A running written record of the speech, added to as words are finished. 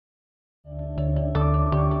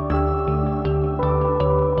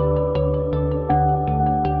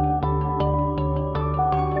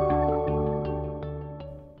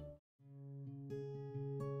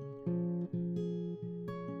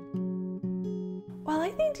Well,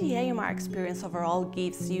 I think the AMR experience overall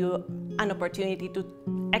gives you an opportunity to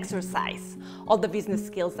exercise all the business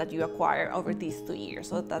skills that you acquire over these 2 years,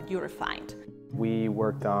 so that you refined. We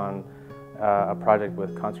worked on a project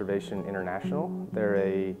with Conservation International. They're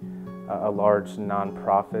a large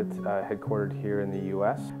nonprofit headquartered here in the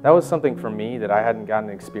U.S. That was something for me that I hadn't gotten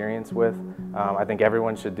experience with. I think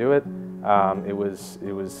everyone should do it. It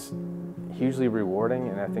was hugely rewarding,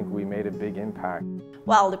 and I think we made a big impact.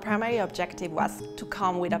 Well, the primary objective was to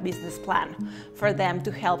come with a business plan for them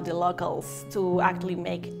to help the locals to actually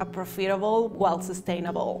make a profitable,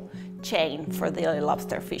 well-sustainable chain for the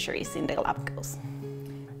lobster fisheries in the Galapagos.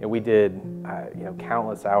 And we did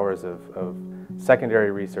countless hours of secondary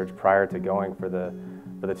research prior to going for the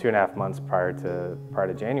 2.5 months prior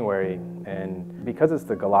to January. And because it's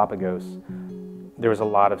the Galapagos, there was a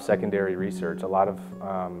lot of secondary research. A lot of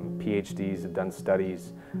PhDs have done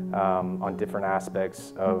studies on different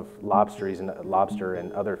aspects of lobster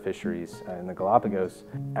and other fisheries in the Galapagos.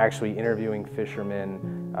 Actually interviewing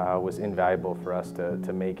fishermen was invaluable for us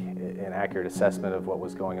to make an accurate assessment of what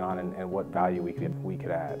was going on and what value we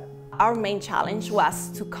could add. Our main challenge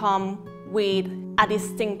was to come with a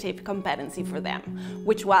distinctive competency for them,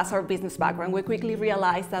 which was our business background. We quickly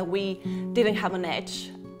realized that we didn't have an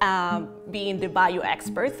edge being the bio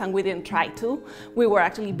experts, and we didn't try to. We were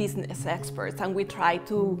actually business experts, and we tried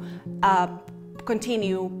to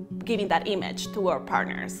continue giving that image to our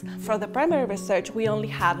partners. For the primary research, we only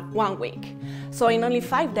had 1 week. So in only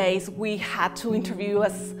 5 days, we had to interview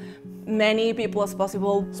as many people as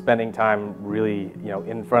possible. Spending time really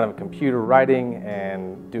in front of a computer writing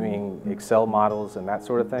and doing Excel models and that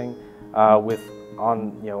sort of thing, with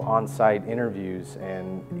on-site interviews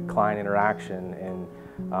and client interaction, and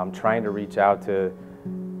trying to reach out to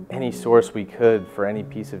any source we could for any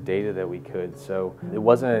piece of data that we could. So it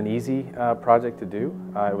wasn't an easy project to do.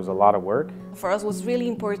 It was a lot of work. For us, it was really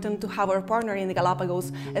important to have our partner in the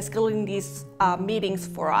Galapagos scheduling these meetings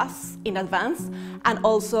for us in advance, and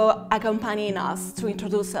also accompanying us to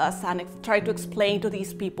introduce us and try to explain to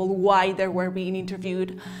these people why they were being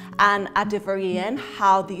interviewed, and at the very end,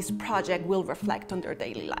 how this project will reflect on their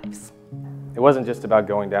daily lives. It wasn't just about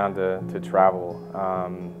going down to travel,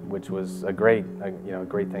 which was a great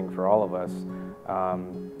thing for all of us.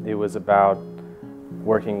 It was about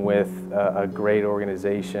working with a great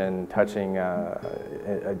organization, touching a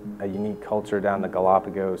unique culture down the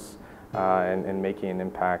Galapagos, and making an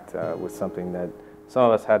impact with something that some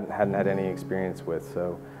of us hadn't had any experience with.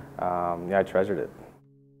 So yeah, I treasured it.